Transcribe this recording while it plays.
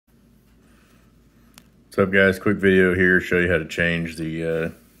What's up, guys? Quick video here, show you how to change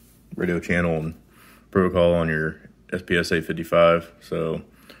the radio channel and protocol on your SPS855. So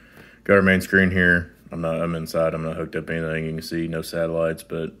got our main screen here. I'm inside, I'm not hooked up anything. You can see no satellites,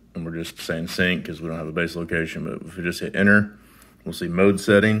 but we're just saying sync because we don't have a base location. But if we just hit enter, we'll see mode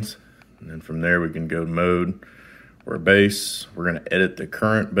settings, and then from there we can go to mode or base. We're going to edit the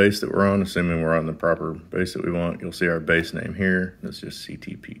current base that we're on, assuming we're on the proper base that we want. You'll see our base name here. That's just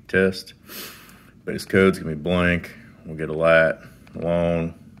CTP test. Base code's gonna be blank. We'll get a lat,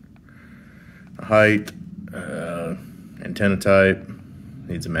 long, a height, antenna type,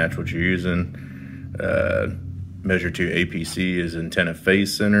 needs to match what you're using. Measure to APC is antenna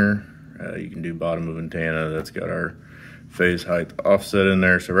phase center. You can do bottom of antenna. That's got our phase height offset in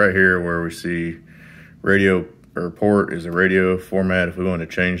there. So right here where we see radio or port is a radio format. If we want to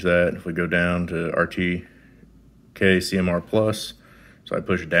change that, if we go down to RTK CMR plus, so I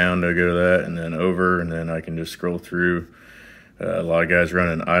push down to go to that and then over, and then I can just scroll through. A lot of guys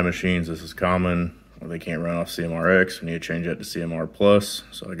running iMachines. This is common. Well, they can't run off CMRX. We need to change that to CMR plus.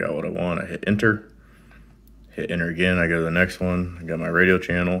 So I got what I want. I hit enter. Hit enter again. I go to the next one. I got my radio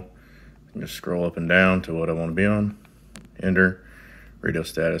channel. I can just scroll up and down to what I want to be on. Enter. Radio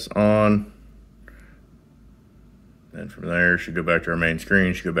status on. Then from there, should go back to our main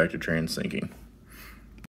screen. Should go back to trans syncing.